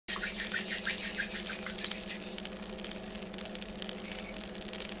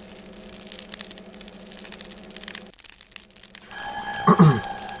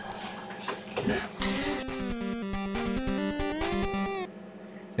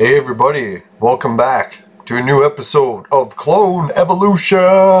Hey everybody, welcome back to a new episode of Clone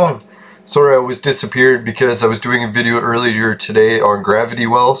Evolution! Sorry I was disappeared because I was doing a video earlier today on gravity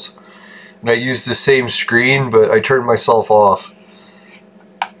wells. And I used the same screen, but I turned myself off.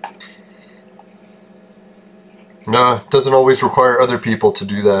 No, it doesn't always require other people to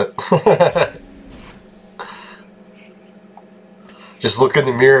do that. Just look in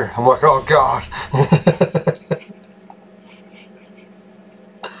the mirror, I'm like, oh god!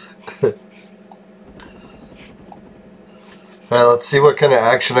 Alright, let's see what kind of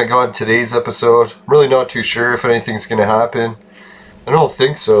action I got in today's episode. I'm really not too sure if anything's going to happen. I don't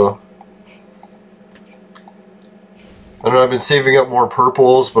think so. I know I've been saving up more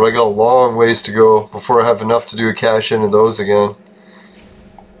purples, but I got a long ways to go before I have enough to do a cash in of those again.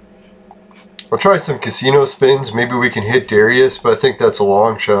 I'll try some casino spins. Maybe we can hit Darius, but I think that's a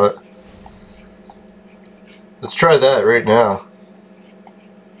long shot. Let's try that right now.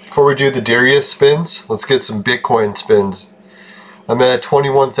 Before we do the Darius spins, let's get some Bitcoin spins. I'm at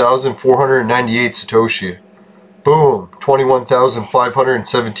 21,498 Satoshi. Boom!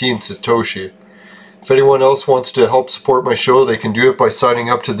 21,517 Satoshi. If anyone else wants to help support my show, they can do it by signing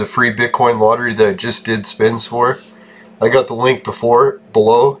up to the free Bitcoin lottery that I just did spins for. I got the link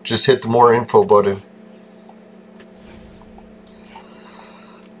below. Just hit the more info button.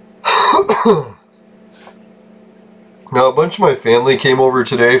 Now, a bunch of my family came over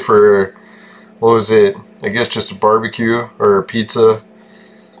today for, what was it? I guess just a barbecue or a pizza.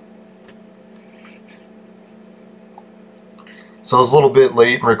 So I was a little bit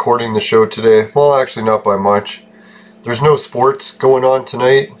late in recording the show today. Well, actually not by much. There's no sports going on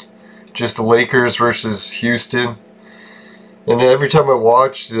tonight. Just the Lakers versus Houston. And every time I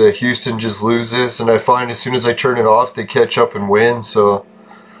watch, the Houston just loses. And I find as soon as I turn it off, they catch up and win. So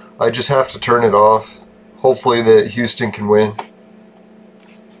I just have to turn it off. Hopefully that Houston can win.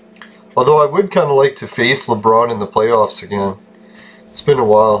 Although I would kind of like to face LeBron in the playoffs again. It's been a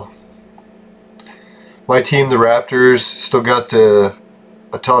while. My team, the Raptors, still got a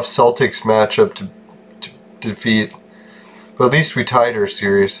tough Celtics matchup to defeat. But at least we tied our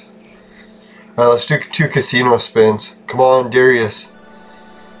series. Alright, let's do 2 casino spins. Come on, Darius.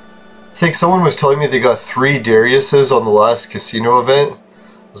 I think someone was telling me they got 3 Dariuses on the last casino event. I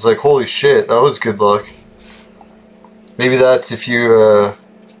was like, holy shit, that was good luck. Maybe that's if you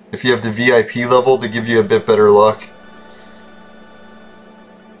have the VIP level, they give you a bit better luck.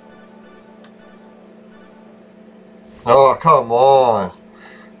 Oh, come on.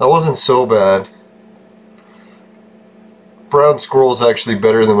 That wasn't so bad. Brown Squirrel's actually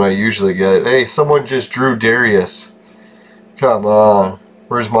better than I usually get. Hey, someone just drew Darius. Come on.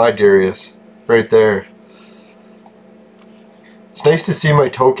 Where's my Darius? Right there. It's nice to see my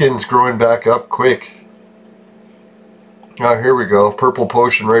tokens growing back up quick. Oh, here we go. Purple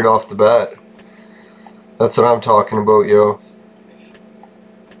potion right off the bat. That's what I'm talking about, yo.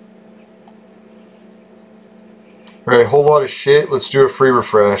 Alright, whole lot of shit. Let's do a free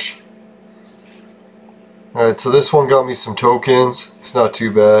refresh. Alright, so this one got me some tokens. It's not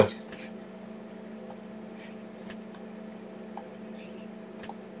too bad.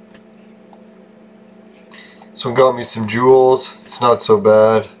 This one got me some jewels. It's not so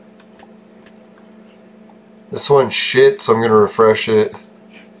bad. This one's shit, so I'm going to refresh it. I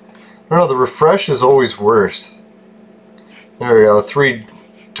don't know, the refresh is always worse. There we go, 3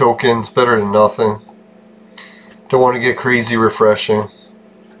 tokens, better than nothing. Don't want to get crazy refreshing.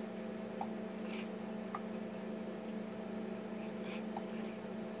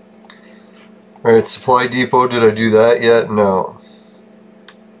 Alright, Supply Depot, did I do that yet? No.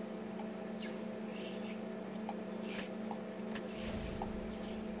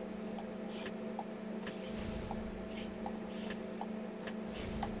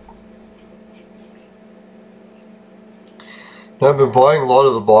 I've been buying a lot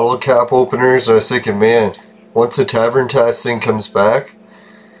of the bottle cap openers, and I was thinking, man, once the Tavern Task thing comes back,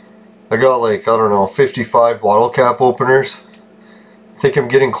 I got like, I don't know, 55 bottle cap openers. I think I'm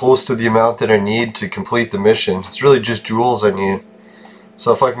getting close to the amount that I need to complete the mission. It's really just jewels I need.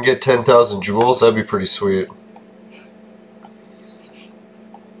 So if I can get 10,000 jewels, that'd be pretty sweet.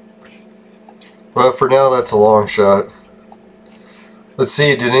 But for now, that's a long shot. Let's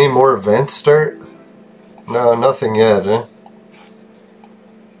see, did any more events start? No, nothing yet, eh?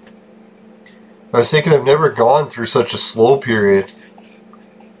 I was thinking I've never gone through such a slow period.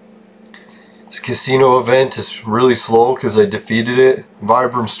 This casino event is really slow because I defeated it.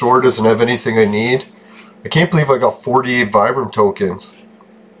 Vibram store doesn't have anything I need. I can't believe I got 48 Vibram tokens.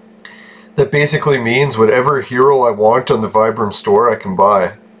 That basically means whatever hero I want on the Vibram store I can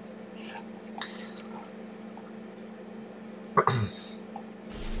buy.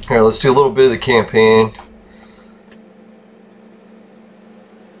 Alright, let's do a little bit of the campaign.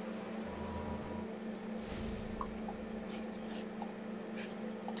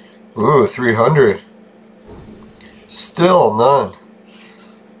 Ooh, 300. Still none.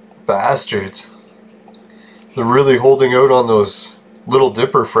 Bastards. They're really holding out on those little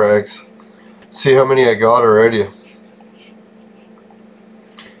dipper frags. See how many I got already.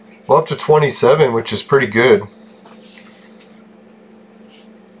 Well, up to 27, which is pretty good. I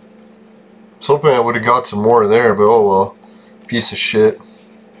was hoping I would have got some more there, but oh well. Piece of shit.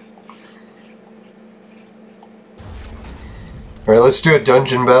 Alright, let's do a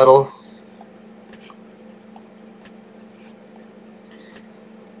dungeon battle.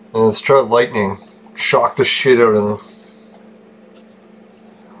 And let's try lightning. Shock the shit out of them.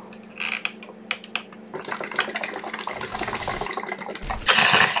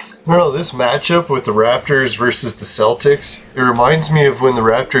 I don't know, this matchup with the Raptors versus the Celtics, it reminds me of when the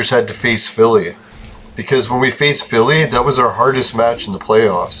Raptors had to face Philly. Because when we faced Philly, that was our hardest match in the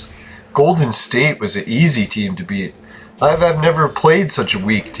playoffs. Golden State was an easy team to beat. I've never played such a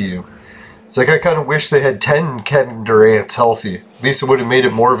weak team. It's like I kind of wish they had 10 Kevin Durant's healthy. At least it would have made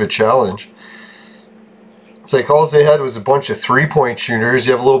it more of a challenge. It's like all they had was a bunch of three-point shooters,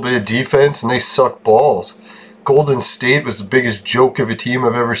 you have a little bit of defense, and they suck balls. Golden State was the biggest joke of a team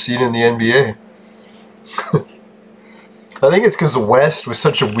I've ever seen in the NBA. I think it's because the West was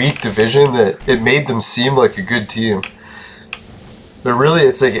such a weak division that it made them seem like a good team. But really,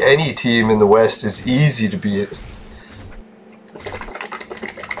 it's like any team in the West is easy to beat.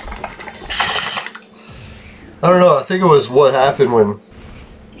 I don't know, I think it was what happened when...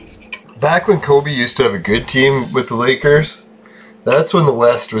 Back when Kobe used to have a good team with the Lakers, that's when the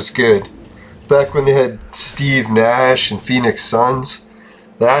West was good. Back when they had Steve Nash and Phoenix Suns,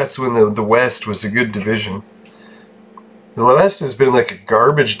 that's when the West was a good division. The West has been like a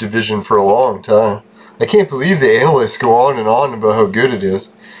garbage division for a long time. I can't believe the analysts go on and on about how good it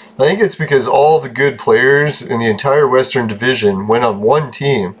is. I think it's because all the good players in the entire Western Division went on one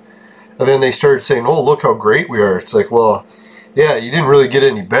team. And then they started saying, oh, look how great we are. It's like, well, yeah, you didn't really get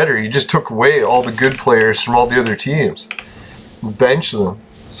any better. You just took away all the good players from all the other teams. Benched them.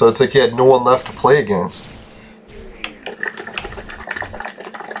 So it's like you had no one left to play against.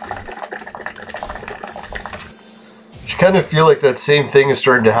 I kind of feel like that same thing is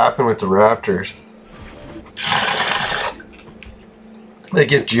starting to happen with the Raptors.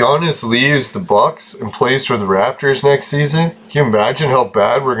 Like if Giannis leaves the Bucks and plays for the Raptors next season, can you imagine how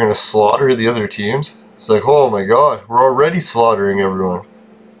bad we're going to slaughter the other teams? It's like, oh my god, we're already slaughtering everyone.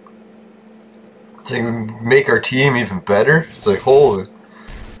 It's like make our team even better. It's like, holy.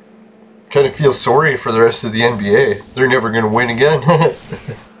 Kind of feel sorry for the rest of the NBA. They're never going to win again.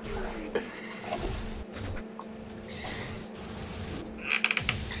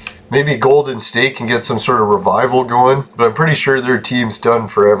 Maybe Golden State can get some sort of revival going, but I'm pretty sure their team's done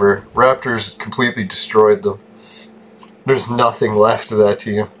forever. Raptors completely destroyed them. There's nothing left of that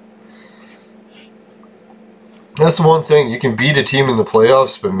team. That's the one thing, you can beat a team in the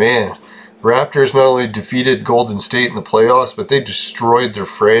playoffs, but man, Raptors not only defeated Golden State in the playoffs, but they destroyed their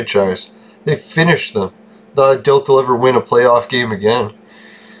franchise. They finished them. I doubt they'll ever win a playoff game again.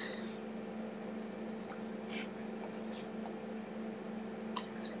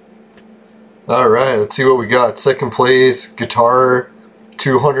 Alright, let's see what we got. Second place, guitar,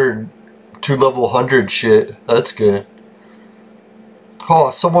 200, 2 level 100 shit. That's good.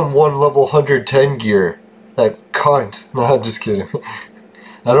 Oh, someone won level 110 gear. That cunt. No, I'm just kidding.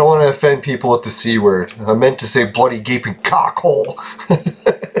 I don't want to offend people with the C word. I meant to say bloody gaping cockhole.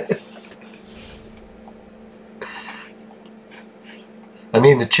 I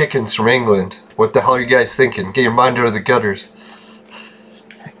mean the chickens from England. What the hell are you guys thinking? Get your mind out of the gutters.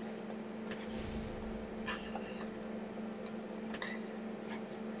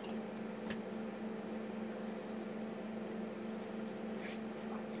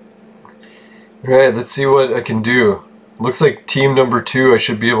 Alright, let's see what I can do. Looks like team number 2 I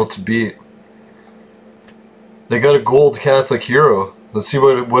should be able to beat. They got a gold Catholic hero. Let's see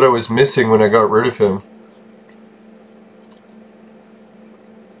what I was missing when I got rid of him.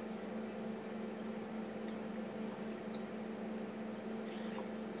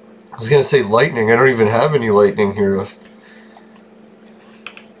 I was gonna say lightning. I don't even have any lightning heroes.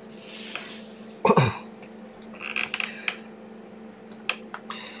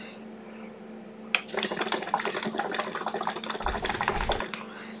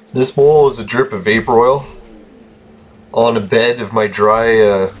 This bowl is a drip of vapor oil on a bed of my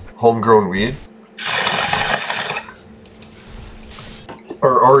dry homegrown weed.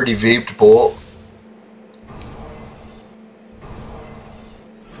 Or already vaped bowl.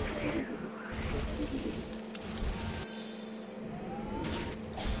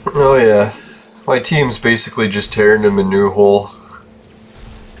 Oh yeah. My team's basically just tearing them a new hole.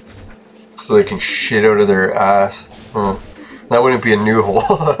 So they can shit out of their ass. That wouldn't be a new hole.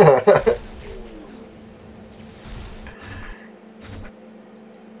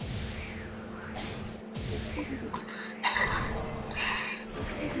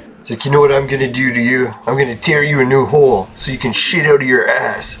 It's like, you know what I'm gonna do to you? I'm gonna tear you a new hole so you can shit out of your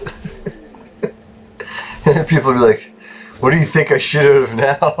ass. People be like, what do you think I shit out of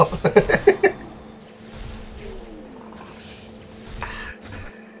now?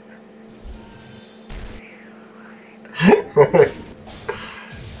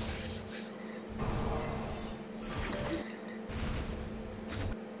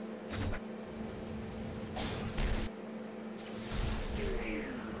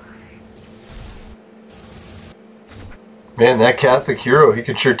 Man, that Catholic hero, he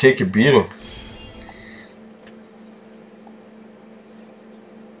could sure take a beating.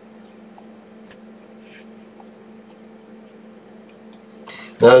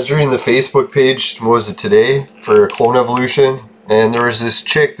 Now, I was reading the Facebook page, what was it, today, for Clone Evolution, and there was this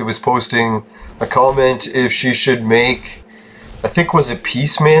chick that was posting a comment if she should make, I think was it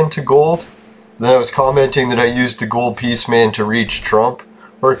Peaceman to gold? And then I was commenting that I used the gold Peaceman to reach Trump,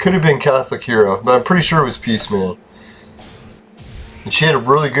 or it could have been Catholic hero, but I'm pretty sure it was Peaceman. And she had a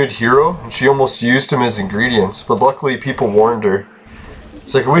really good hero, and she almost used him as ingredients, but luckily people warned her.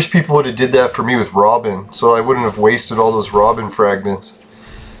 It's like, I wish people would have did that for me with Robin, so I wouldn't have wasted all those Robin fragments.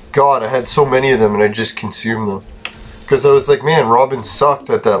 God, I had so many of them and I just consumed them. Because I was like, man, Robin sucked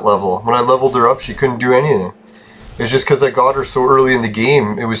at that level. When I leveled her up, she couldn't do anything. It's just because I got her so early in the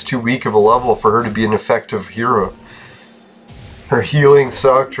game, it was too weak of a level for her to be an effective hero. Her healing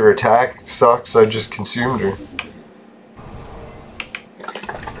sucked, her attack sucked, so I just consumed her.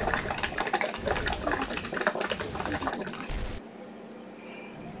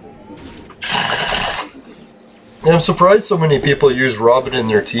 And I'm surprised so many people use Robin in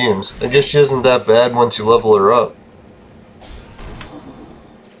their teams. I guess she isn't that bad once you level her up.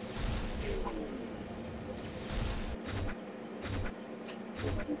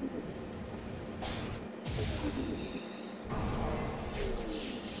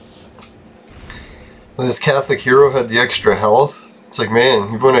 Well, this Catholic hero had the extra health. It's like, man,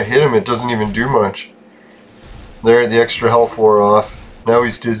 even when I hit him, it doesn't even do much. There, the extra health wore off. Now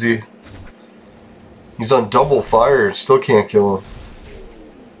he's dizzy. He's on double fire, still can't kill him.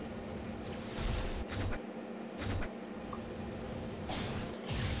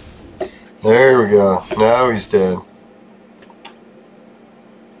 There we go, now he's dead.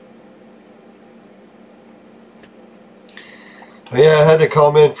 Oh yeah, I had a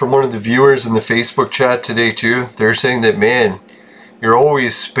comment from one of the viewers in the Facebook chat today too. They're saying that, man, you're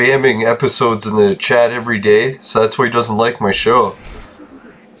always spamming episodes in the chat every day, so that's why he doesn't like my show.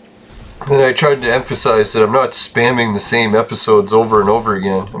 And I tried to emphasize that I'm not spamming the same episodes over and over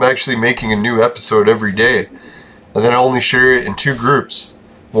again. I'm actually making a new episode every day. And then I only share it in 2 groups.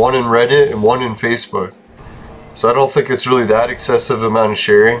 One in Reddit and one in Facebook. So I don't think it's really that excessive amount of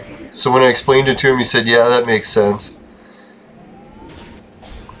sharing. So when I explained it to him, he said, yeah, that makes sense.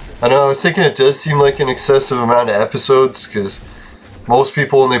 I know, I was thinking it does seem like an excessive amount of episodes, because most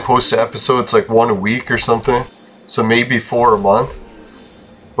people when they post an episode, it's like 1 a week or something. So maybe 4 a month.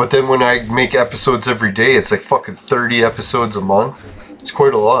 But then when I make episodes every day, it's like fucking 30 episodes a month. It's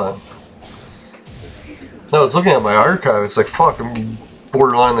quite a lot. I was looking at my archive, it's like, fuck, I'm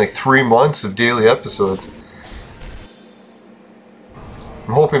borderline like 3 months of daily episodes.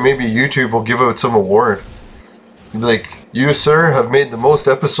 I'm hoping maybe YouTube will give out some award. Be like, you sir have made the most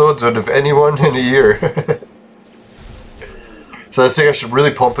episodes out of anyone in a year. So I think I should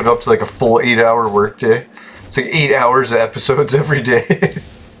really pump it up to like a full 8-hour workday. It's like 8 hours of episodes every day.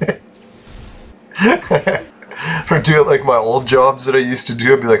 Or do it like my old jobs that I used to do.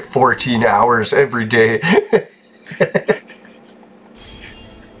 It'd be like 14 hours every day.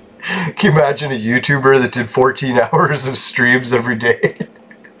 Can you imagine a YouTuber that did 14 hours of streams every day?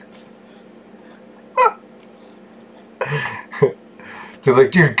 They're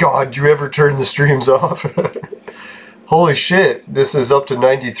like, dear God, do you ever turn the streams off? Holy shit, this is up to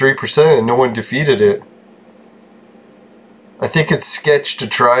 93% and no one defeated it. I think it's sketch to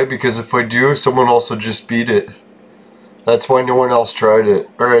try, because if I do, someone also just beat it. That's why no one else tried it.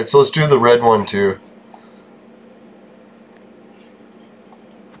 Alright, so let's do the red one too.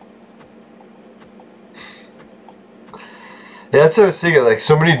 Yeah, that's what I was thinking, like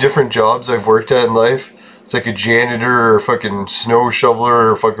so many different jobs I've worked at in life. It's like a janitor or fucking snow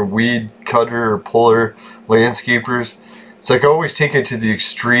shoveler or fucking weed cutter or puller, landscapers. It's like I always take it to the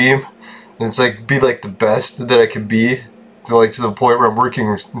extreme. And it's like be like the best that I can be. to the point where I'm working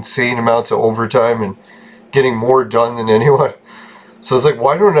insane amounts of overtime and getting more done than anyone. So I was like,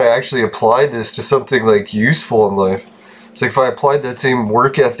 why don't I actually apply this to something like useful in life? It's like if I applied that same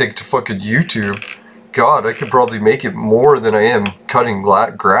work ethic to fucking YouTube, God, I could probably make it more than I am cutting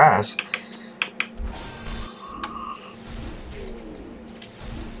grass.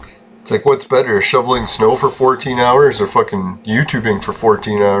 It's like, what's better, shoveling snow for 14 hours or fucking YouTubing for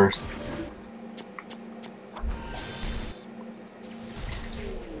 14 hours?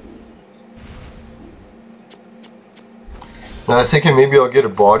 Now I was thinking maybe I'll get a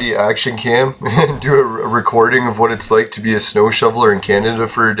body action cam and do a recording of what it's like to be a snow shoveler in Canada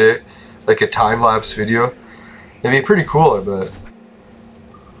for a day. Like a time-lapse video. It'd be pretty cool, I bet.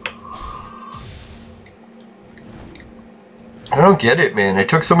 I don't get it, man. I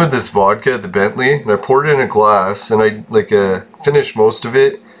took some of this vodka at the Bentley and I poured it in a glass and I finished most of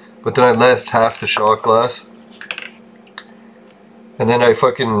it, but then I left half the shot glass. And then I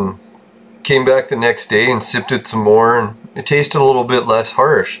fucking came back the next day and sipped it some more and it tasted a little bit less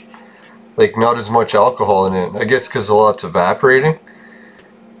harsh. Like not as much alcohol in it. I guess because a lot's evaporating.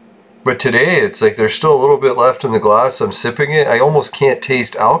 But today, it's like there's still a little bit left in the glass. I'm sipping it. I almost can't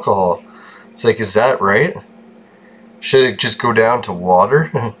taste alcohol. It's like, is that right? Should it just go down to water?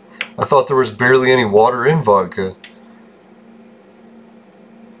 I thought there was barely any water in vodka.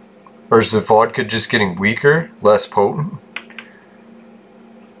 Or is the vodka just getting weaker? Less potent?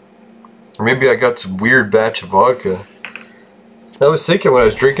 Or maybe I got some weird batch of vodka. I was thinking when I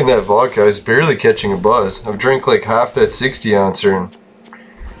was drinking that vodka, I was barely catching a buzz. I've drank like half that 60 ouncer and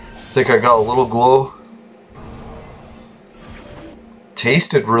I think I got a little glow.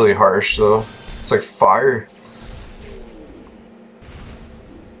 Tasted really harsh though. It's like fire.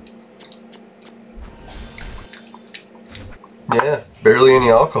 Yeah, barely any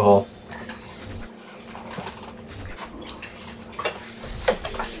alcohol.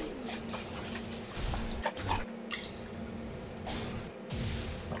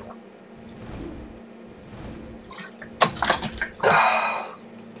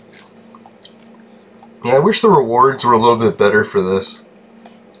 Yeah, I wish the rewards were a little bit better for this.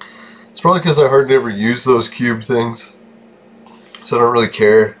 It's probably because I hardly ever use those cube things, so I don't really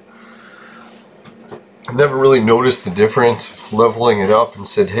care. I've never really noticed the difference leveling it up and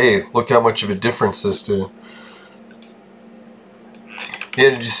said, hey, look how much of a difference this did.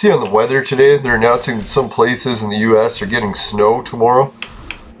 Yeah, did you see on the weather today, they're announcing that some places in the US are getting snow tomorrow?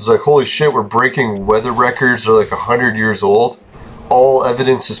 It's like, holy shit, we're breaking weather records that are like 100 years old. All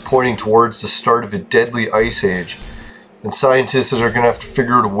evidence is pointing towards the start of a deadly ice age. And scientists are going to have to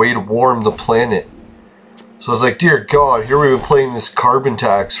figure out a way to warm the planet. So I was like, dear God, here we've been playing this carbon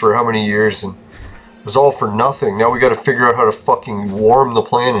tax for how many years and it was all for nothing. Now we got to figure out how to fucking warm the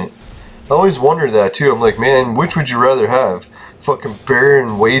planet. I always wondered that too. I'm like, man, which would you rather have? Fucking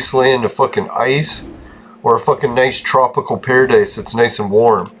barren wasteland of fucking ice? Or a fucking nice tropical paradise that's nice and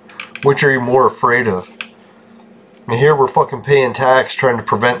warm? Which are you more afraid of? And here we're fucking paying tax trying to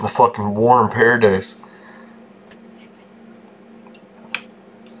prevent the fucking warm paradise.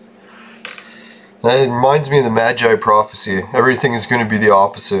 That reminds me of the Magi prophecy. Everything is going to be the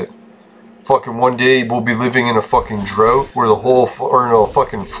opposite. Fucking one day we'll be living in a fucking drought where the whole, or no,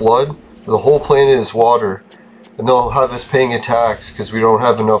 fucking flood, where the whole planet is water. And they'll have us paying a tax because we don't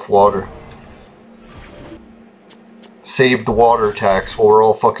have enough water. Save the water tax while we're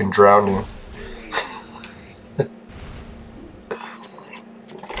all fucking drowning.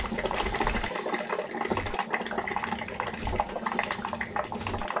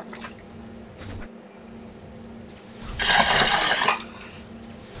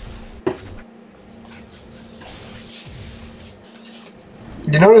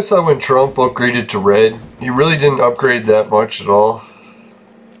 You notice how when Trump upgraded to red, he really didn't upgrade that much at all.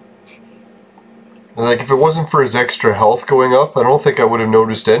 Like, if it wasn't for his extra health going up, I don't think I would have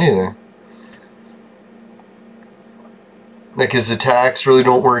noticed anything. Like, his attacks really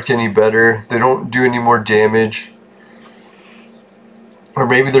don't work any better. They don't do any more damage. Or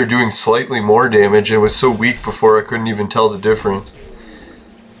maybe they're doing slightly more damage and it was so weak before I couldn't even tell the difference.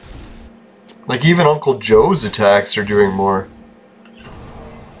 Like, even Uncle Joe's attacks are doing more.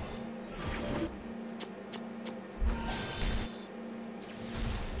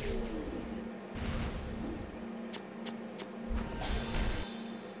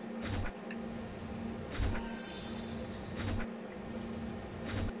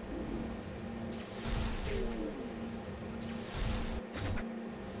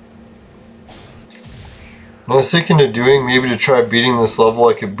 I was thinking of doing, maybe to try beating this level,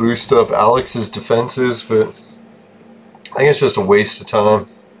 I could boost up Alex's defenses, but I think it's just a waste of time.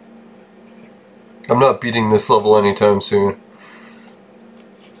 I'm not beating this level anytime soon.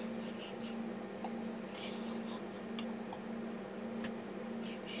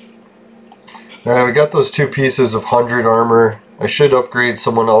 Alright, we got those 2 pieces of 100 armor. I should upgrade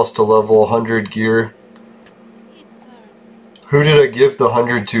someone else to level 100 gear. Who did I give the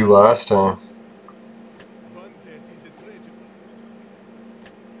 100 to last time?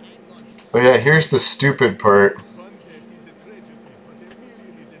 Oh yeah, here's the stupid part.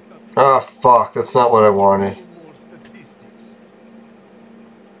 Ah, fuck, that's not what I wanted.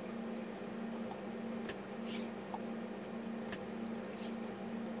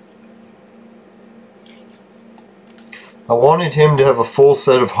 I wanted him to have a full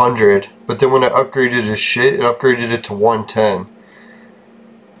set of 100, but then when I upgraded his shit, it upgraded it to 110.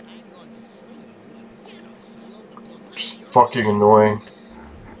 Just fucking annoying.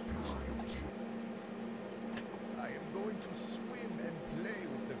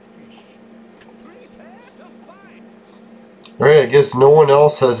 Alright, I guess no one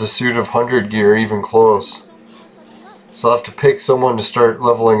else has a suit of 100 gear even close. So I'll have to pick someone to start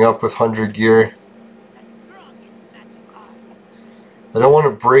leveling up with 100 gear. I don't want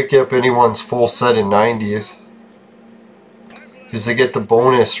to break up anyone's full set in 90s. Because they get the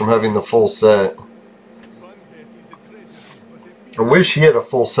bonus from having the full set. I wish he had a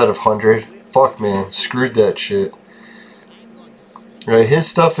full set of 100. Fuck man, screwed that shit. Right, his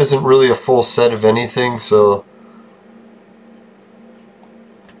stuff isn't really a full set of anything, so...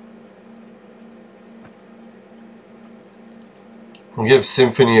 I'll give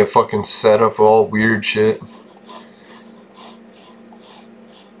Symphony a fucking setup of all weird shit.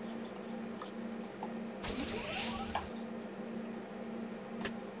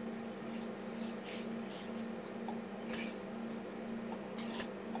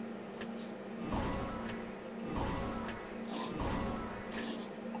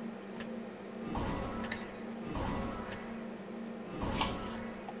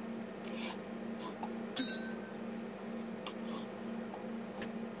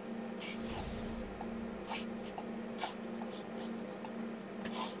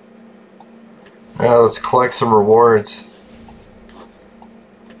 Yeah, let's collect some rewards.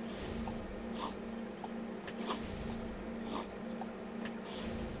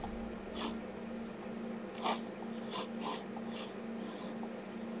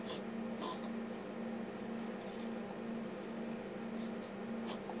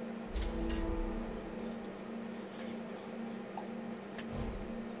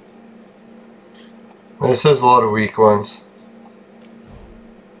 This has a lot of weak ones.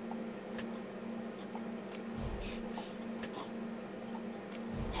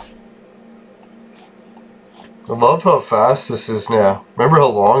 I love how fast this is now. Remember how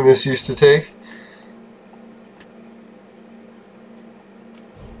long this used to take?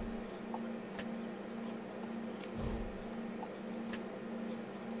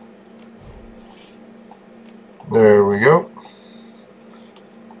 There we go.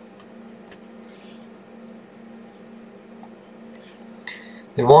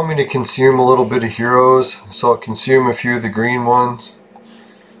 They want me to consume a little bit of heroes, so I'll consume a few of the green ones.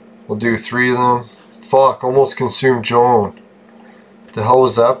 We'll do 3 of them. Fuck, almost consumed Joan. The hell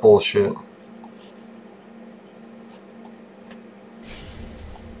was that bullshit?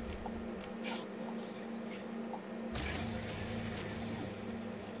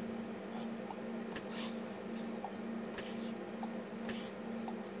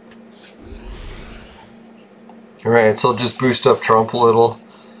 Alright, so I'll just boost up Trump a little.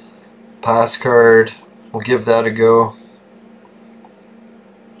 Pass card. We'll give that a go.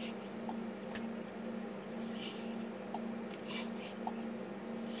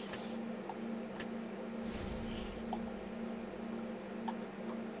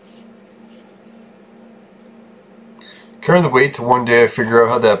 Kind of wait till one day I figure out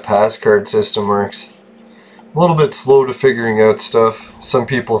how that pass card system works. I'm a little bit slow to figuring out stuff. Some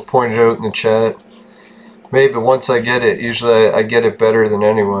people have pointed out in the chat. Maybe once I get it, usually I get it better than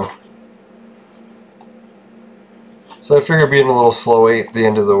anyone. So I figure being a little slow ain't the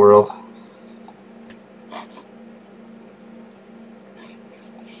end of the world.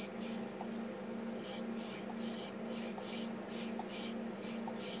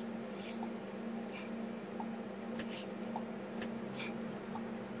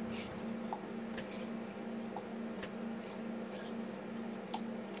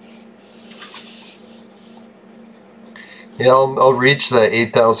 Yeah, I'll reach that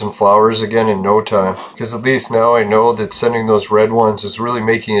 8,000 flowers again in no time, because at least now I know that sending those red ones is really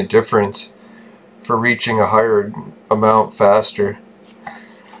making a difference for reaching a higher amount faster.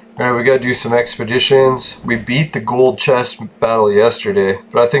 Alright, we gotta do some expeditions. We beat the gold chest battle yesterday,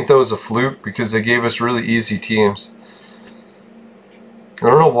 but I think that was a fluke because they gave us really easy teams. I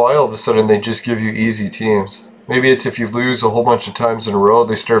don't know why all of a sudden they just give you easy teams. Maybe it's if you lose a whole bunch of times in a row,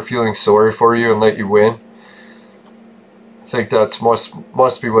 they start feeling sorry for you and let you win. I think that's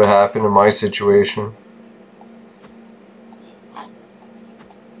must be what happened in my situation.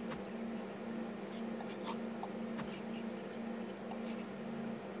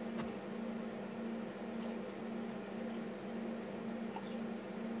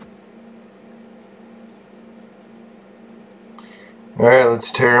 Alright,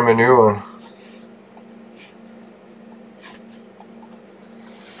 let's tear him a new one.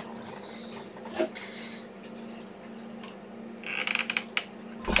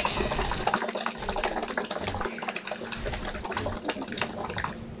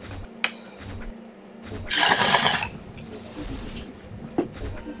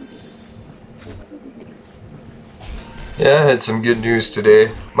 Yeah, I had some good news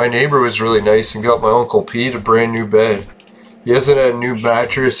today. My neighbor was really nice and got my Uncle Pete a brand new bed. He hasn't had a new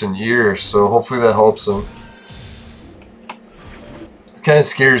mattress in years, so hopefully that helps him. It kind of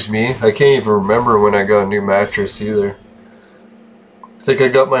scares me. I can't even remember when I got a new mattress either. I think I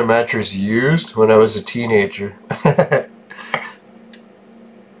got my mattress used when I was a teenager.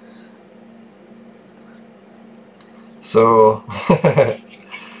 So,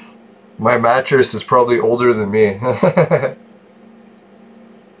 my mattress is probably older than me.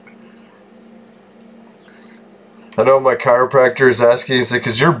 I know my chiropractor is asking, he's like,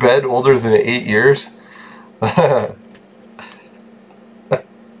 is your bed older than 8 years?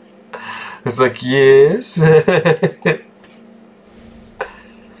 It's like, yes.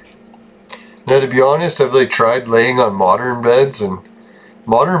 Now, to be honest, I've like tried laying on modern beds, and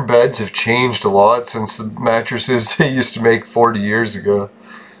modern beds have changed a lot since the mattresses they used to make 40 years ago.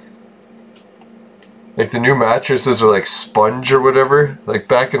 Like the new mattresses are like sponge or whatever. Like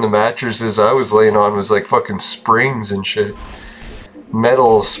back in the mattresses I was laying on was like fucking springs and shit.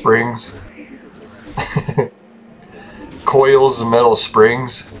 Metal springs. Coils of metal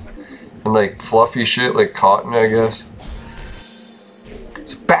springs. And like fluffy shit like cotton, I guess.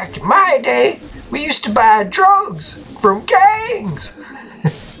 So back in my day, we used to buy drugs from gangs.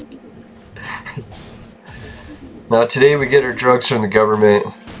 Now today we get our drugs from the government.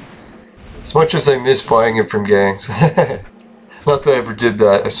 As much as I miss buying it from gangs. Not that I ever did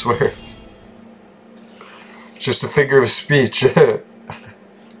that, I swear. It's just a figure of speech. And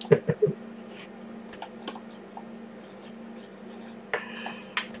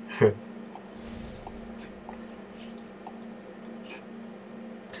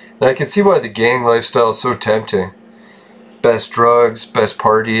I can see why the gang lifestyle is so tempting. Best drugs, best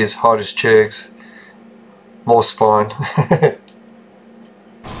parties, hottest chicks, most fun.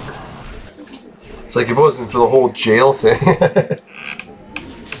 It's like if it wasn't for the whole jail thing. It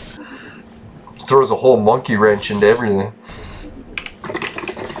throws a whole monkey wrench into everything.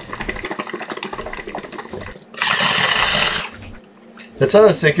 That's how I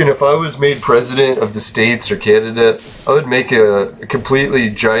was thinking, if I was made president of the States or Canada, I would make a completely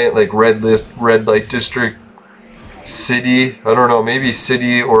giant like red light district city. I don't know, maybe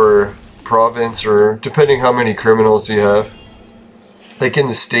city or province, or depending how many criminals you have. Like in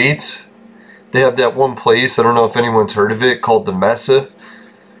the States, they have that one place, I don't know if anyone's heard of it, called the Mesa.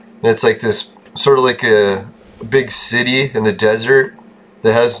 And it's like this, sort of like a big city in the desert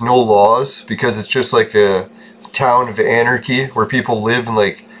that has no laws, because it's just like a town of anarchy where people live in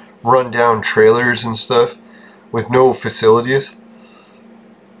like run-down trailers and stuff with no facilities.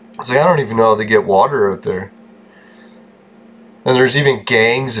 It's like, I don't even know how they get water out there. And there's even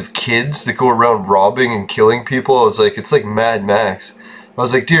gangs of kids that go around robbing and killing people. I was like, it's like Mad Max. I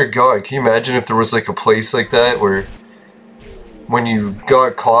was like, dear God, can you imagine if there was like a place like that where when you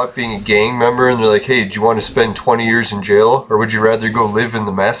got caught being a gang member and they're like, hey, do you want to spend 20 years in jail? Or would you rather go live in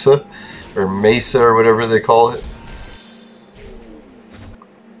the Mesa? Or Mesa or whatever they call it?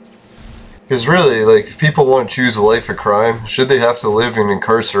 Because really, like, if people want to choose a life of crime, should they have to live in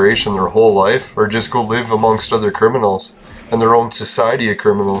incarceration their whole life? Or just go live amongst other criminals and their own society of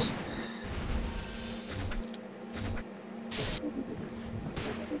criminals?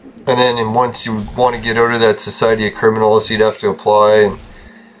 And then once you want to get out of that society of criminals, you'd have to apply and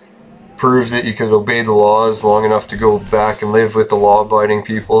prove that you could obey the laws long enough to go back and live with the law-abiding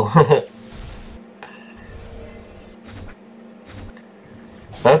people.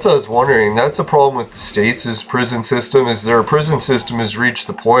 That's what I was wondering. That's the problem with the States' prison system, is their prison system has reached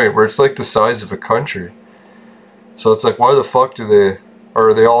the point where it's like the size of a country. So it's like, why the fuck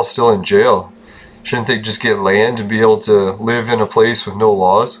are they all still in jail? Shouldn't they just get land and be able to live in a place with no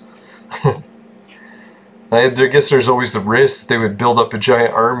laws? I guess there's always the risk that they would build up a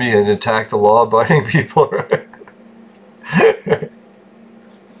giant army and attack the law-abiding people, right?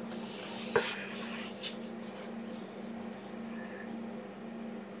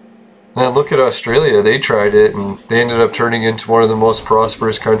 Now look at Australia. They tried it and they ended up turning into one of the most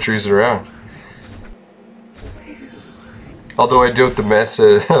prosperous countries around. Although I doubt the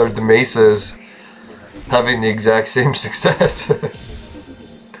Mesa or the Mesas having the exact same success.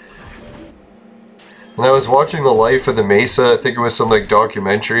 And I was watching the life of the Mesa. I think it was some like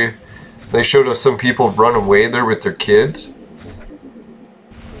documentary. They showed us some people run away there with their kids.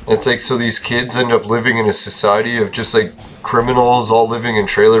 It's like, so these kids end up living in a society of just like criminals all living in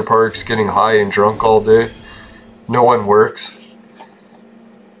trailer parks, getting high and drunk all day. No one works.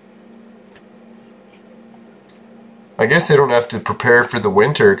 I guess they don't have to prepare for the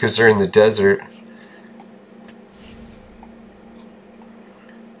winter because they're in the desert.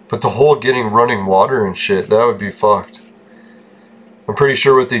 But the whole getting running water and shit, that would be fucked. I'm pretty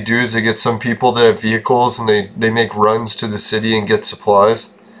sure what they do is they get some people that have vehicles and they make runs to the city and get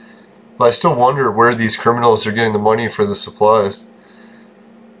supplies. But I still wonder where these criminals are getting the money for the supplies.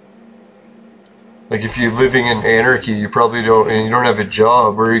 Like if you're living in anarchy, you probably don't, and you don't have a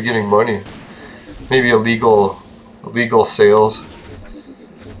job, where are you getting money? Maybe illegal sales.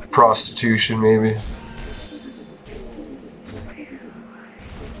 Prostitution, maybe.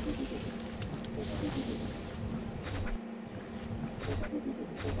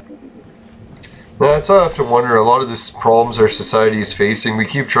 That's why I have to wonder, a lot of these problems our society is facing, we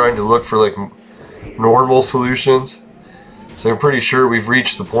keep trying to look for like normal solutions. So I'm pretty sure we've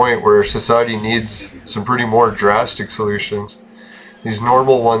reached the point where society needs some pretty more drastic solutions. These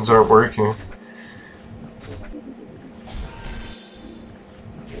normal ones aren't working.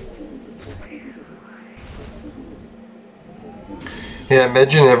 Yeah,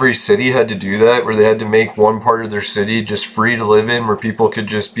 imagine every city had to do that, where they had to make one part of their city just free to live in, where people could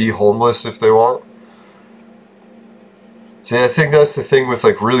just be homeless if they want. See, I think that's the thing with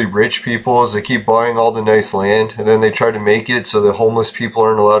like really rich people, is they keep buying all the nice land and then they try to make it so the homeless people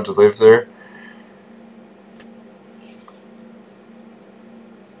aren't allowed to live there.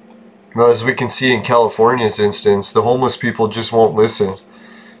 Well, as we can see in California's instance, the homeless people just won't listen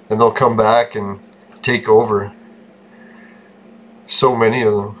and they'll come back and take over. So many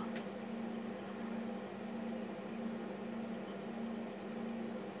of them.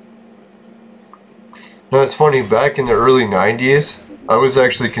 Now it's funny, back in the early 90s, I was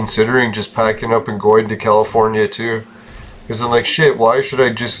actually considering just packing up and going to California too. Because I'm like, shit, why should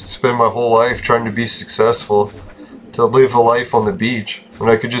I just spend my whole life trying to be successful, to live a life on the beach, when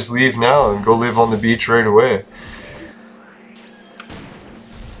I could just leave now and go live on the beach right away?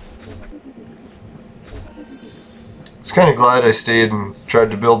 I was kind of glad I stayed and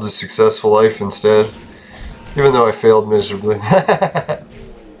tried to build a successful life instead, even though I failed miserably.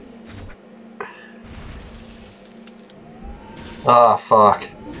 Ah, fuck.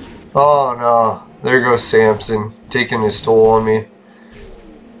 Oh no, there goes Samson, taking his toll on me.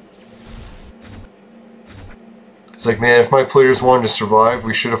 It's like, man, if my players wanted to survive,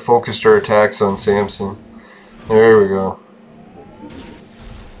 we should have focused our attacks on Samson. There we go.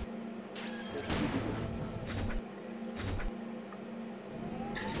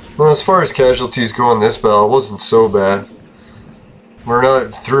 Well, as far as casualties go in this battle, it wasn't so bad. We're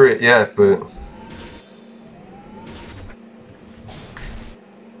not through it yet, but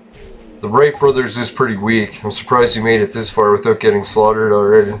the Wright brothers is pretty weak. I'm surprised he made it this far without getting slaughtered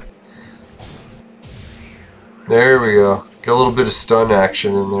already. There we go. Got a little bit of stun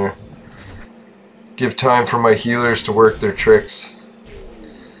action in there. Give time for my healers to work their tricks.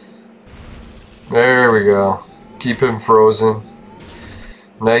 There we go. Keep him frozen.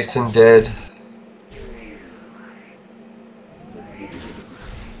 Nice and dead.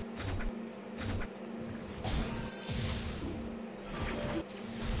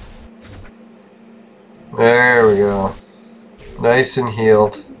 There we go. Nice and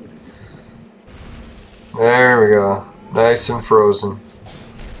healed. There we go. Nice and frozen.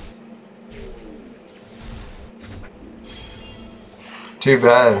 Too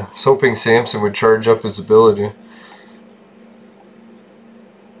bad. I was hoping Samson would charge up his ability.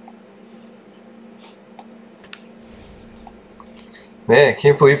 Man, I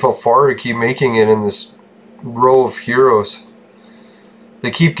can't believe how far I keep making it in this row of heroes.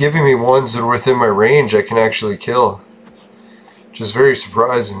 They keep giving me ones that are within my range I can actually kill, which is very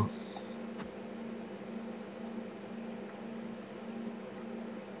surprising.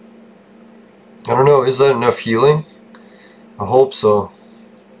 I don't know, is that enough healing? I hope so.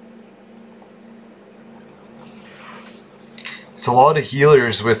 a lot of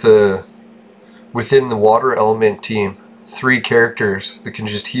healers with within the water element team. 3 characters that can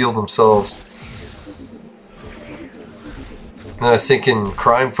just heal themselves. And I was thinking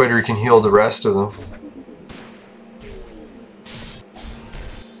Crime Fighter can heal the rest of them.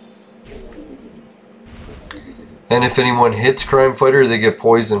 And if anyone hits Crime Fighter, they get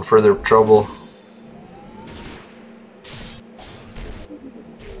poisoned for their trouble.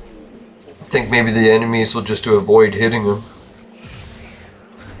 I think maybe the enemies will just to avoid hitting them.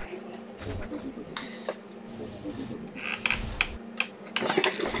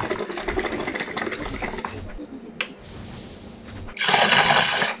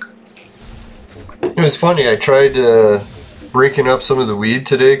 It was funny, I tried breaking up some of the weed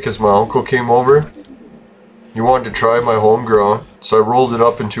today because my uncle came over. He wanted to try my homegrown, so I rolled it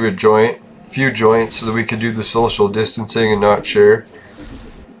up into a few joints so that we could do the social distancing and not share.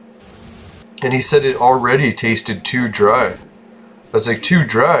 And he said it already tasted too dry. I was like, too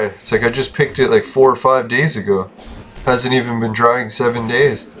dry? It's like I just picked it like 4 or 5 days ago. Hasn't even been drying 7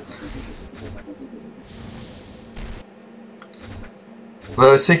 days. But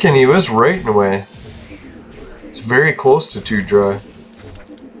I was thinking he was right in a way. It's very close to too dry.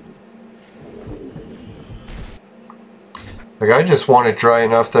 Like, I just want it dry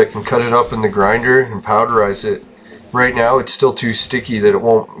enough that I can cut it up in the grinder and powderize it. Right now it's still too sticky that it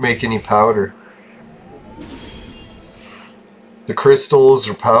won't make any powder. The crystals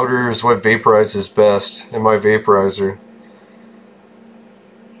or powder is what vaporizes best in my vaporizer.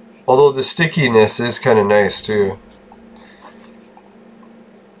 Although the stickiness is kind of nice too.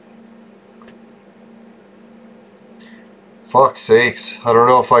 Fuck's sakes, I don't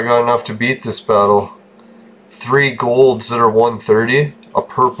know if I got enough to beat this battle. 3 golds that are 130, a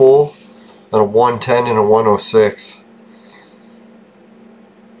purple, and a 110 and a 106.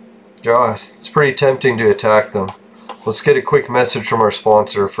 God, it's pretty tempting to attack them. Let's get a quick message from our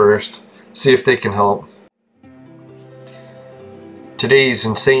sponsor first, see if they can help. Today's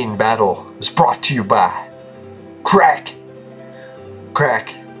insane battle is brought to you by Crack.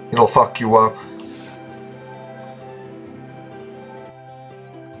 Crack, it'll fuck you up.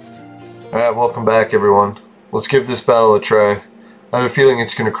 Alright, welcome back everyone. Let's give this battle a try. I have a feeling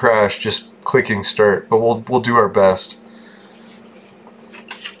it's going to crash just clicking start, but we'll do our best.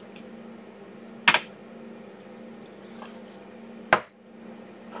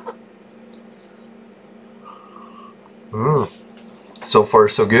 So far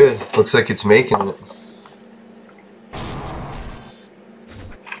so good. Looks like it's making it.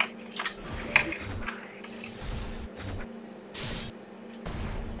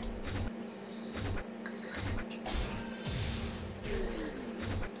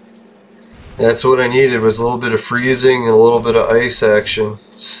 That's what I needed, was a little bit of freezing and a little bit of ice action.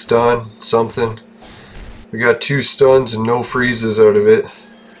 Stun, something. We got 2 stuns and no freezes out of it.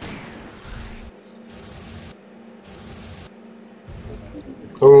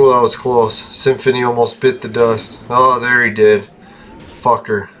 Oh, that was close. Symphony almost bit the dust. Oh, there he did.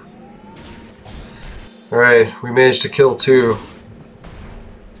 Fucker. Alright, we managed to kill 2.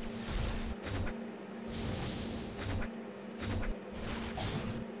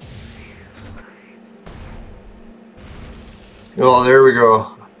 Oh, there we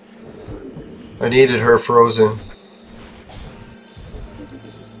go. I needed her frozen.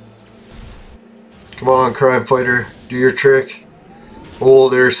 Come on, Crime Fighter. Do your trick. Oh,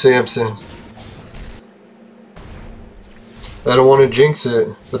 there's Samson. I don't want to jinx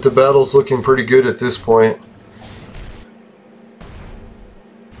it, but the battle's looking pretty good at this point.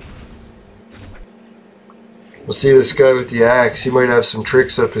 We'll see this guy with the axe. He might have some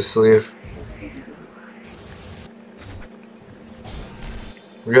tricks up his sleeve.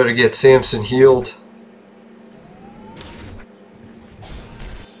 We gotta get Samson healed.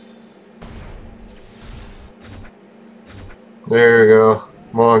 There we go.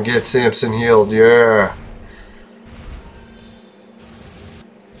 Come on, get Samson healed. Yeah.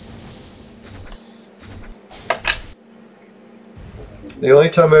 The only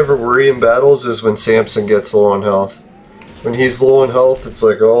time I ever worry in battles is when Samson gets low on health. When he's low on health, it's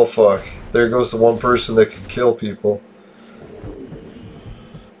like, oh fuck. There goes the one person that can kill people.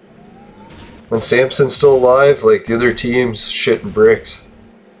 When Samson's still alive, like, the other team's shitting bricks.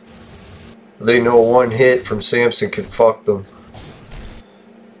 They know one hit from Samson can fuck them.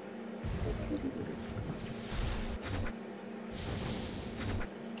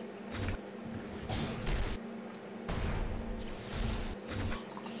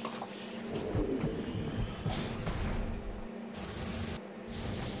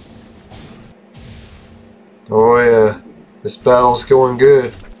 Oh yeah, this battle's going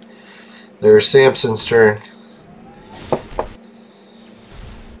good. There's Samson's turn.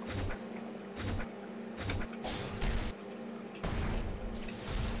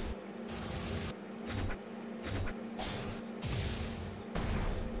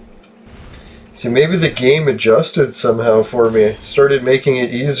 See, maybe the game adjusted somehow for me. Started making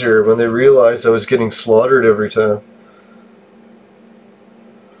it easier when they realized I was getting slaughtered every time.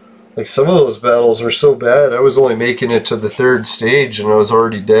 Like, some of those battles were so bad, I was only making it to the 3rd stage and I was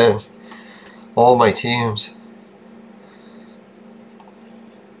already dead. All my teams.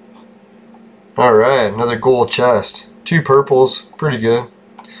 Alright, another gold chest. 2 purples, pretty good.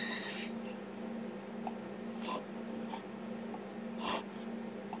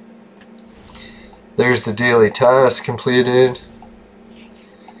 There's the daily task completed.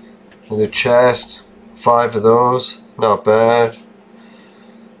 Another chest, 5 of those, not bad.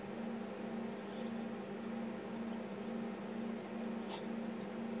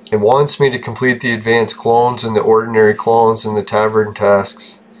 It wants me to complete the advanced clones and the ordinary clones and the tavern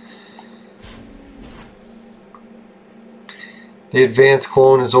tasks. The advanced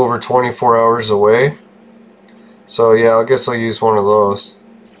clone is over 24 hours away. So yeah, I guess I'll use one of those.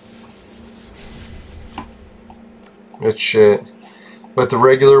 Good shit. But the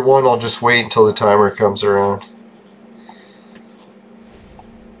regular one, I'll just wait until the timer comes around.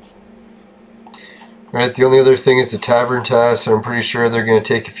 Alright, the only other thing is the tavern task, and I'm pretty sure they're going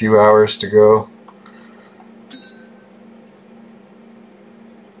to take a few hours to go.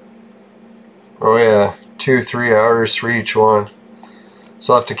 Oh yeah, 2-3 hours for each one.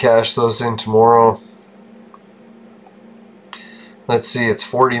 So I'll have to cash those in tomorrow. Let's see, it's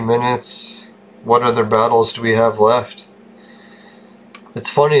 40 minutes. What other battles do we have left?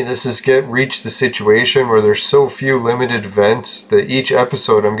 It's funny, this has reached the situation where there's so few limited events that each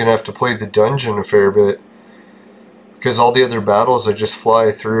episode I'm going to have to play the dungeon a fair bit. Because all the other battles I just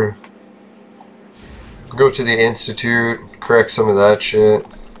fly through. Go to the Institute, correct some of that shit.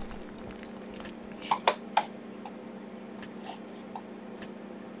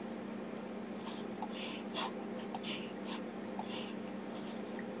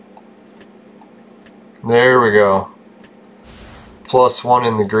 There we go. +1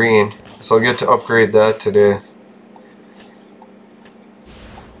 in the green. So I'll get to upgrade that today.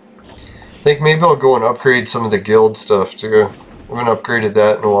 I think maybe I'll go and upgrade some of the guild stuff too. I haven't upgraded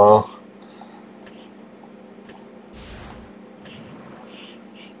that in a while.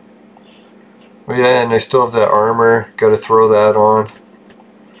 Oh yeah, and I still have that armor. Gotta throw that on.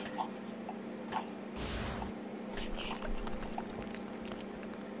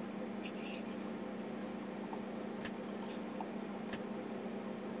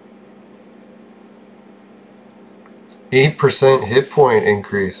 %, hit point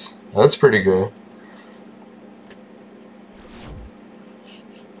increase. That's pretty good.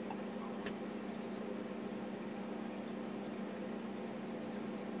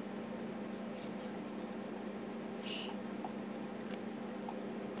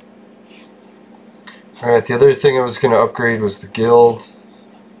 Alright, the other thing I was going to upgrade was the guild.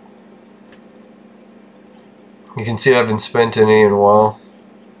 You can see I haven't spent any in a while.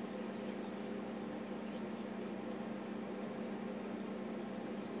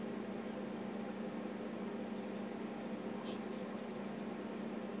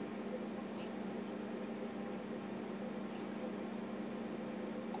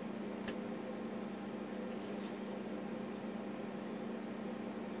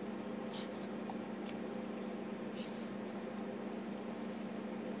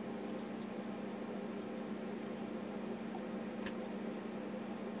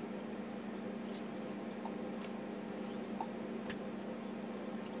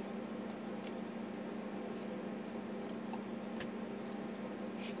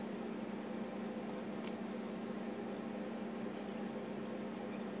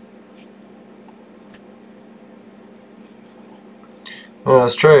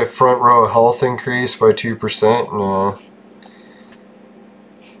 Let's try a front row health increase by 2%. No.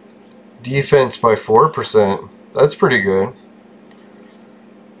 Defense by 4%. That's pretty good.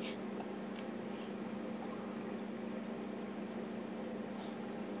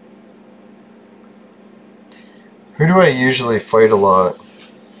 Who do I usually fight a lot?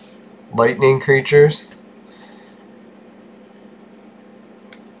 Lightning creatures?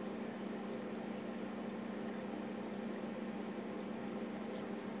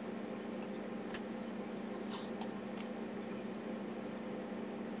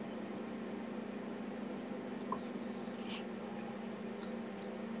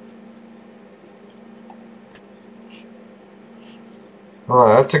 Oh,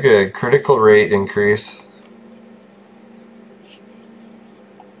 that's a good critical rate increase.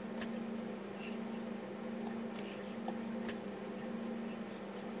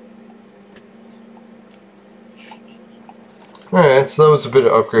 Alright, so that was a bit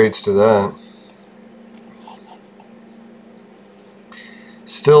of upgrades to that.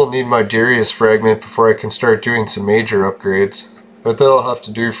 Still need my Darius fragment before I can start doing some major upgrades. But that'll have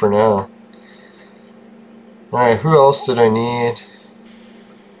to do for now. Alright, who else did I need?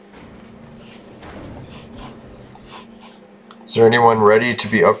 Is there anyone ready to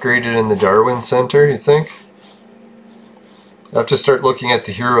be upgraded in the Darwin Center, you think? I have to start looking at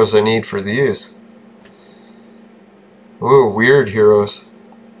the heroes I need for these. Ooh, weird heroes.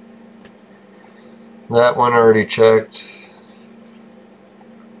 That one already checked.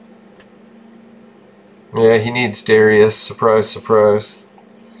 Yeah, he needs Darius. Surprise, surprise.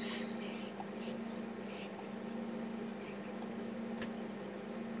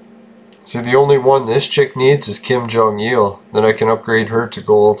 See, the only one this chick needs is Kim Jong-il. Then I can upgrade her to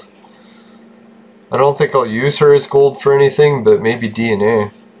gold. I don't think I'll use her as gold for anything, but maybe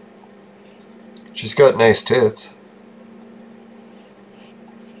DNA. She's got nice tits.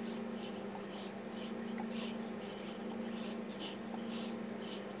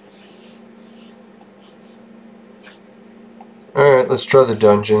 Alright, let's try the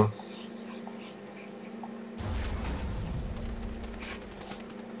dungeon.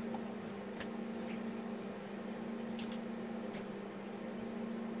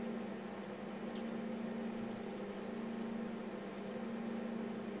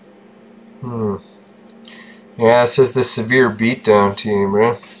 Yeah, it says the severe beatdown team,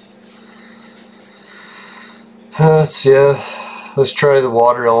 right? Let's try the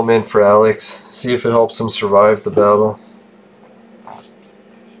water element for Alex. See if it helps him survive the battle.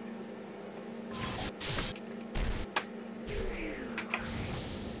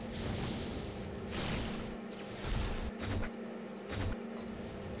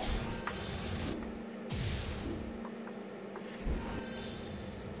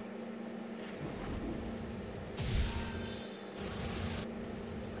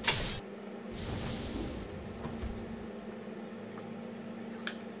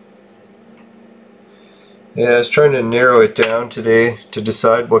 Yeah, I was trying to narrow it down today to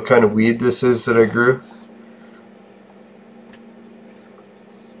decide what kind of weed this is that I grew.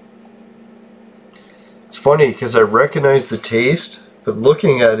 It's funny because I recognize the taste, but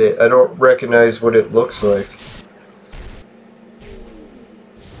looking at it, I don't recognize what it looks like.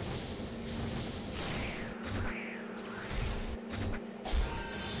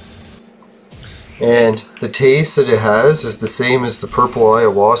 And the taste that it has is the same as the purple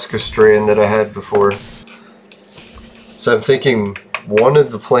ayahuasca strain that I had before. So I'm thinking one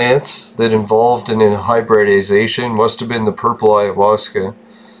of the plants that involved in a hybridization must have been the purple ayahuasca.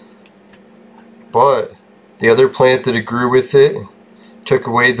 But the other plant that it grew with it took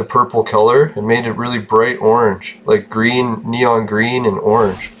away the purple color and made it really bright orange, like green, neon green and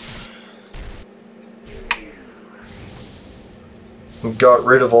orange. And got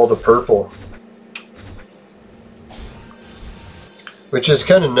rid of all the purple. Which is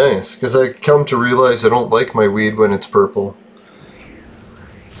kind of nice, because I come to realize I don't like my weed when it's purple.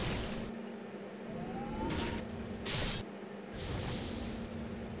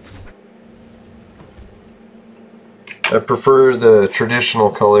 I prefer the traditional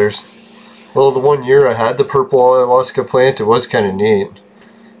colors. Well, the one year I had the purple ayahuasca plant, it was kind of neat.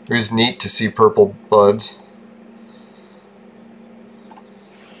 It was neat to see purple buds.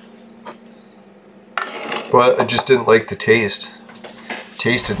 But I just didn't like the taste.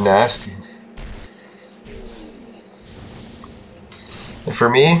 Tasted nasty. And for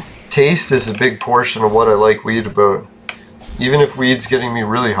me, taste is a big portion of what I like weed about. Even if weed's getting me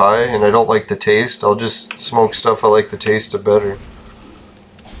really high and I don't like the taste, I'll just smoke stuff I like the taste of better.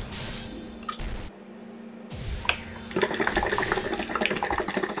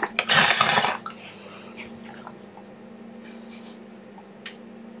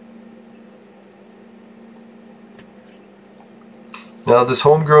 Now this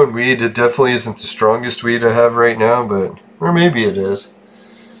homegrown weed, it definitely isn't the strongest weed I have right now, but, or maybe it is.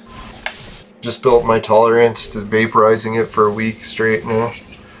 Just built my tolerance to vaporizing it for a week straight now.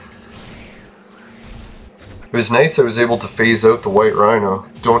 It was nice I was able to phase out the white rhino.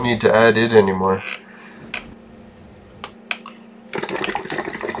 Don't need to add it anymore.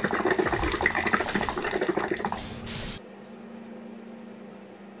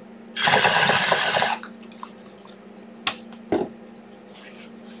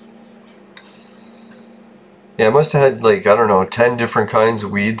 Yeah, I must have had like, I don't know, 10 different kinds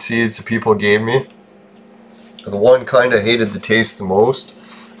of weed seeds that people gave me. The one kind I hated the taste the most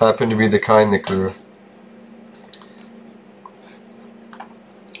happened to be the kind that grew.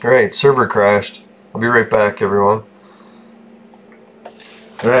 Alright, server crashed. I'll be right back, everyone.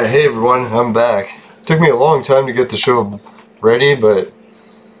 Alright, hey everyone, I'm back. Took me a long time to get the show ready, but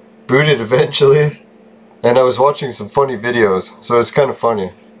booted eventually. And I was watching some funny videos, so it's kind of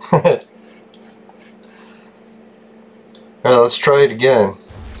funny. Alright, let's try it again.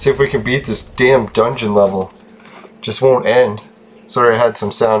 See if we can beat this damn dungeon level. Just won't end. Sorry I had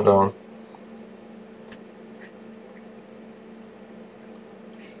some sound on.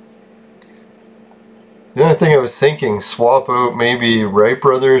 The only thing I was thinking, swap out maybe Wright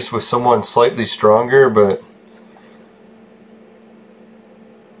Brothers with someone slightly stronger, but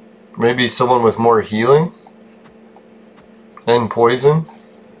maybe someone with more healing and poison.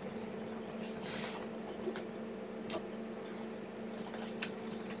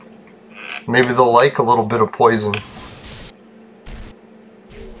 Maybe they'll like a little bit of poison.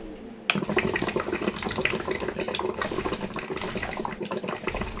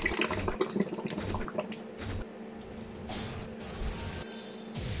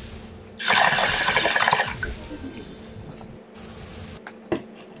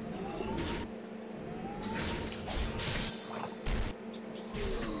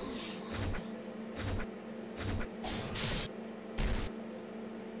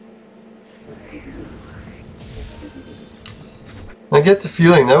 I get the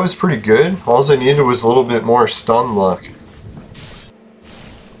feeling that was pretty good. All I needed was a little bit more stun luck.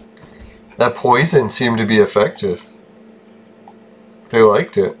 That poison seemed to be effective. They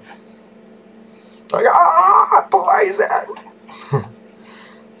liked it. Like, ah, poison!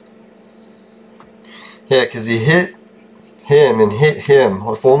 Yeah, because he hit him and hit him.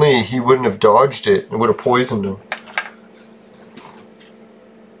 If only he wouldn't have dodged it, it would have poisoned him.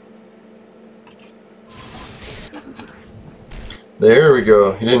 There we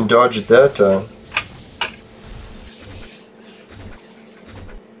go. He didn't dodge it that time.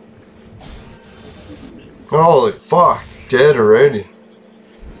 Holy fuck. Dead already.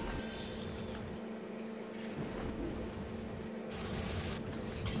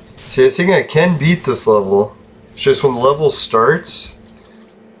 See, I think I can beat this level. It's just when the level starts,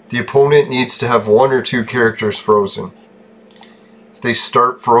 the opponent needs to have 1 or 2 characters frozen. If they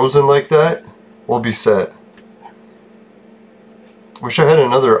start frozen like that, we'll be set. Wish I had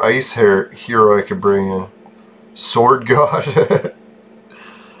another ice hero I could bring in. Sword God.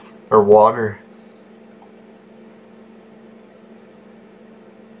 Or water.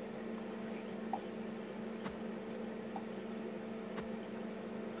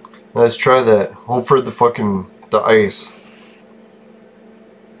 Let's try that. Hope for the ice.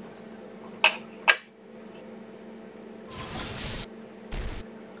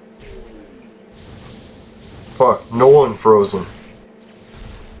 Fuck, no one frozen.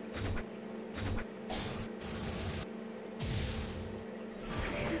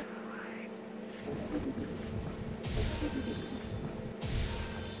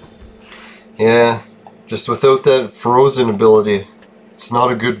 Yeah, just without that frozen ability, it's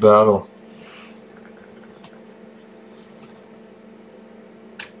not a good battle.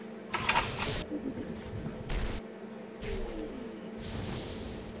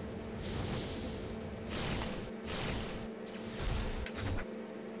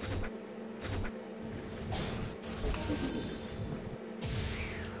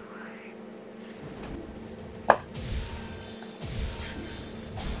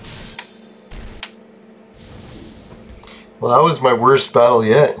 Well, that was my worst battle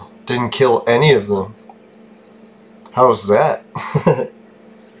yet. Didn't kill any of them. How's that?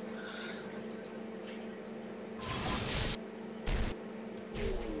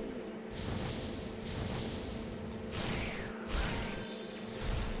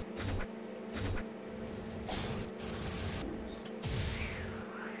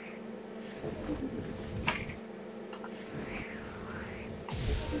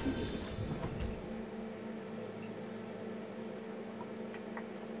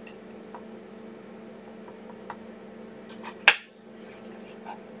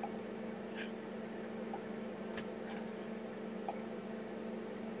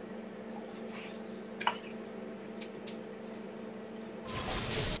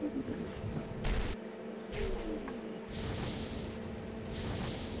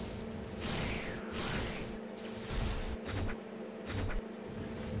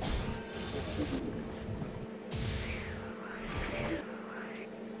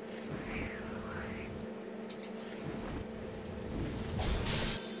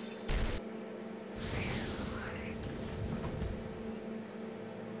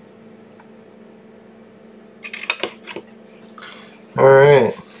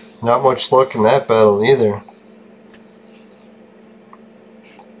 Alright, not much luck in that battle either.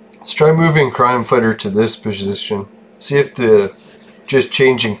 Let's try moving Crime Fighter to this position. See if the just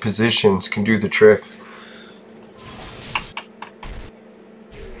changing positions can do the trick.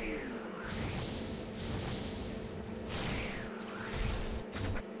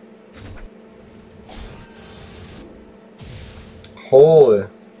 Holy.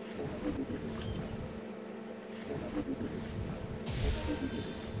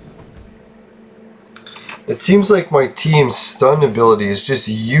 It seems like my team's stun ability is just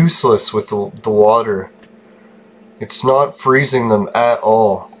useless with the water. It's not freezing them at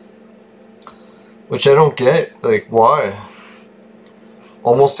all. Which I don't get. Like, why?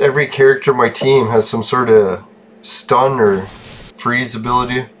 Almost every character on my team has some sort of stun or freeze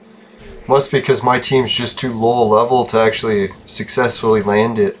ability. Must be because my team's just too low level to actually successfully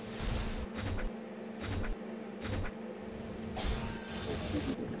land it.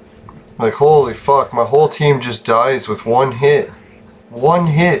 Like, holy fuck, my whole team just dies with one hit. One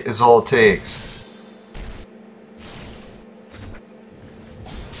hit is all it takes.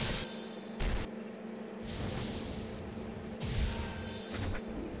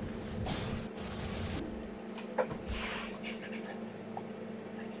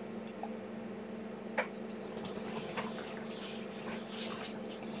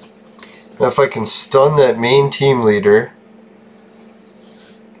 Now if I can stun that main team leader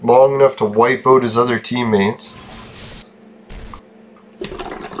long enough to wipe out his other teammates.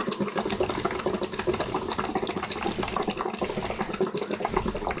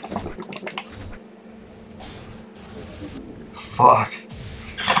 Fuck.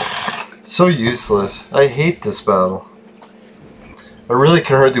 It's so useless. I hate this battle. I really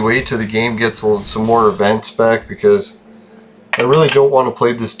can hardly wait till the game gets some more events back because I really don't want to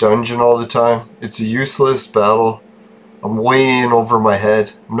play this dungeon all the time. It's a useless battle. I'm way in over my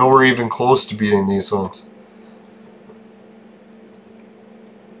head. I'm nowhere even close to beating these ones.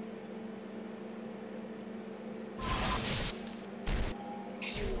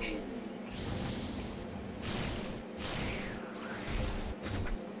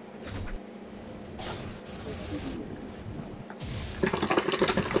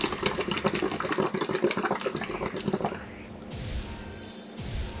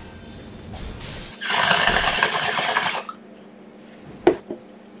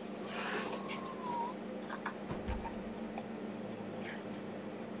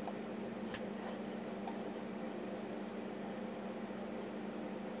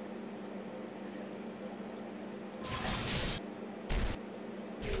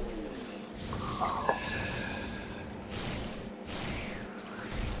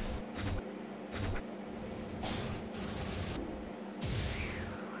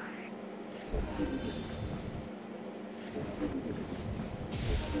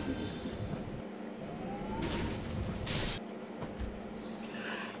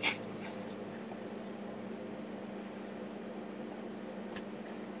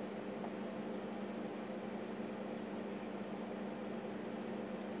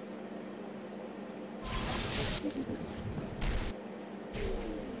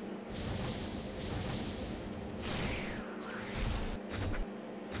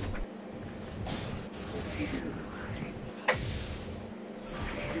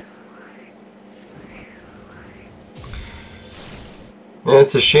 Yeah,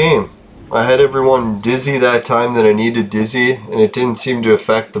 it's a shame. I had everyone dizzy that time that I needed dizzy, and it didn't seem to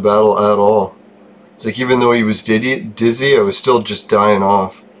affect the battle at all. It's like even though he was dizzy, I was still just dying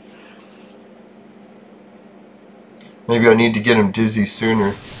off. Maybe I need to get him dizzy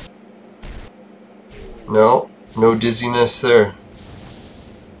sooner. No, no dizziness there.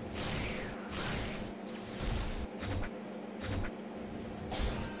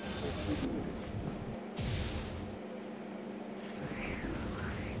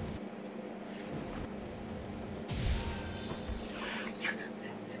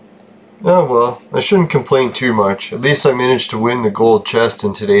 Oh well, I shouldn't complain too much. At least I managed to win the gold chest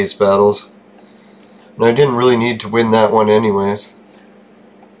in today's battles. And I didn't really need to win that one anyways.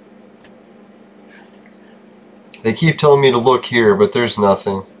 They keep telling me to look here, but there's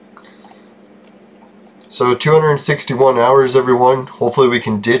nothing. So 261 hours everyone. Hopefully we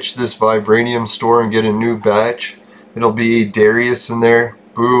can ditch this Vibranium store and get a new batch. It'll be Darius in there.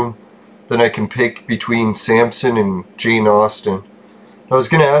 Boom. Then I can pick between Samson and Jane Austen. I was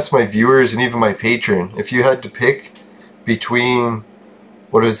going to ask my viewers and even my patron, if you had to pick between,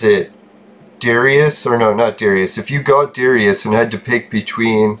 what is it, Darius, or no, not Darius, if you got Darius and had to pick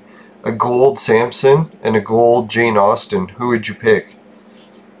between a gold Samson and a gold Jane Austen, who would you pick?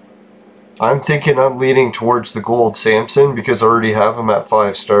 I'm thinking I'm leaning towards the gold Samson because I already have him at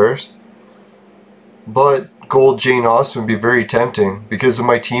 5 stars. But gold Jane Austen would be very tempting because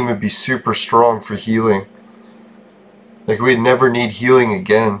my team would be super strong for healing. Like, we'd never need healing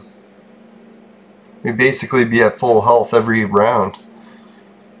again. We'd basically be at full health every round.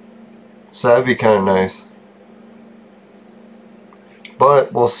 So that'd be kind of nice.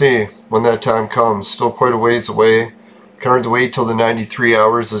 But we'll see when that time comes. Still quite a ways away. Can't have to wait till the 93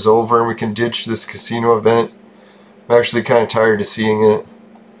 hours is over and we can ditch this casino event. I'm actually kind of tired of seeing it.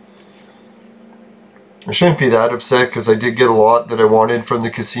 I shouldn't be that upset because I did get a lot that I wanted from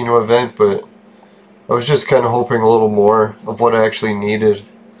the casino event, but I was just kind of hoping a little more of what I actually needed.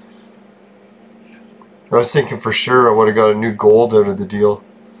 I was thinking for sure I would have got a new gold out of the deal.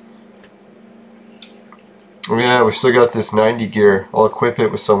 Oh yeah, we still got this 90 gear. I'll equip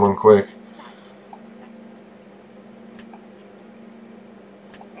it with someone quick.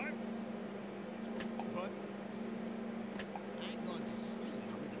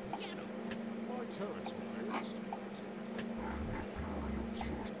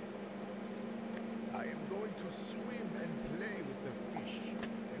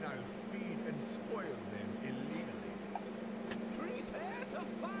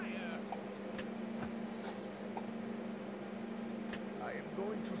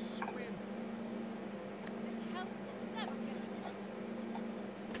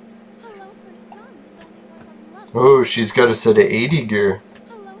 Oh, she's got a set of 80 gear.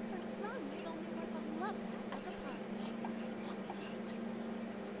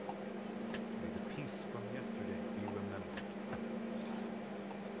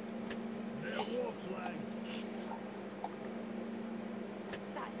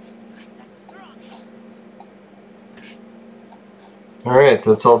 Alright,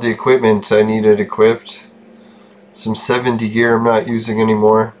 that's all the equipment I needed equipped. Some 70 gear I'm not using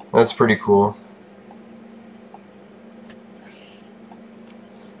anymore. That's pretty cool.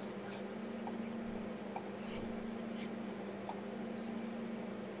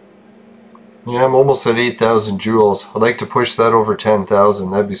 Yeah, I'm almost at 8,000 joules. I'd like to push that over 10,000.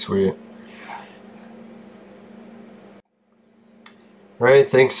 That'd be sweet. Alright,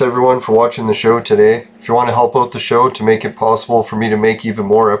 thanks everyone for watching the show today. If you want to help out the show to make it possible for me to make even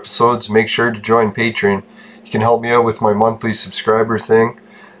more episodes, make sure to join Patreon. You can help me out with my monthly subscriber thing,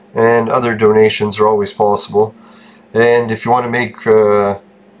 and other donations are always possible. And if you want to make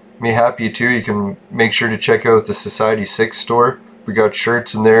me happy too, you can make sure to check out the Society 6 store. We got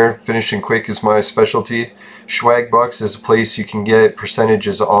shirts in there. Finishing quick is my specialty. Swagbucks is a place you can get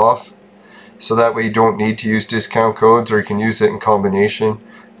percentages off. So that way you don't need to use discount codes, or you can use it in combination,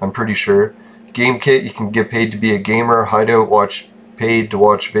 I'm pretty sure. GameKit, you can get paid to be a gamer. Hideout, paid to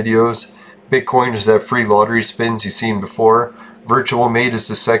watch videos. Bitcoin is that free lottery spins you've seen before. Virtual Mate is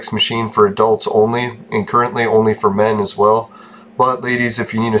the sex machine for adults only, and currently only for men as well. But ladies,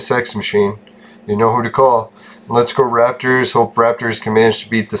 if you need a sex machine, you know who to call. Let's go Raptors. Hope Raptors can manage to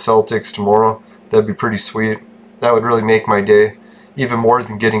beat the Celtics tomorrow. That'd be pretty sweet. That would really make my day. Even more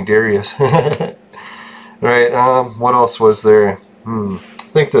than getting Darius. Alright, what else was there? I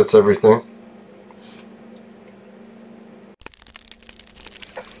think that's everything.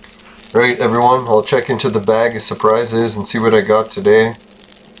 Alright everyone, I'll check into the bag of surprises and see what I got today.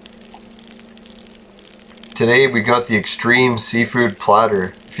 Today we got the Extreme Seafood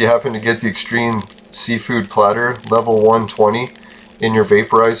Platter. If you happen to get the Extreme Seafood Platter, level 120 in your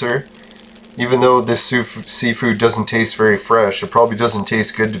vaporizer, even though this seafood doesn't taste very fresh, it probably doesn't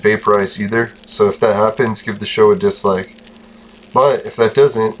taste good to vaporize either. So if that happens, give the show a dislike. But if that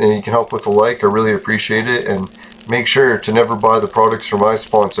doesn't, then you can help with a like. I really appreciate it. And make sure to never buy the products from my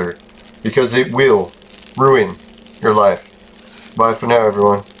sponsor, because it will ruin your life. Bye for now,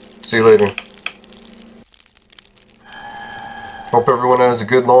 everyone. See you later. Hope everyone has a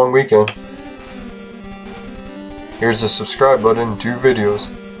good long weekend. Here's the subscribe button, 2 videos.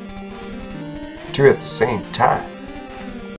 2 at the same time.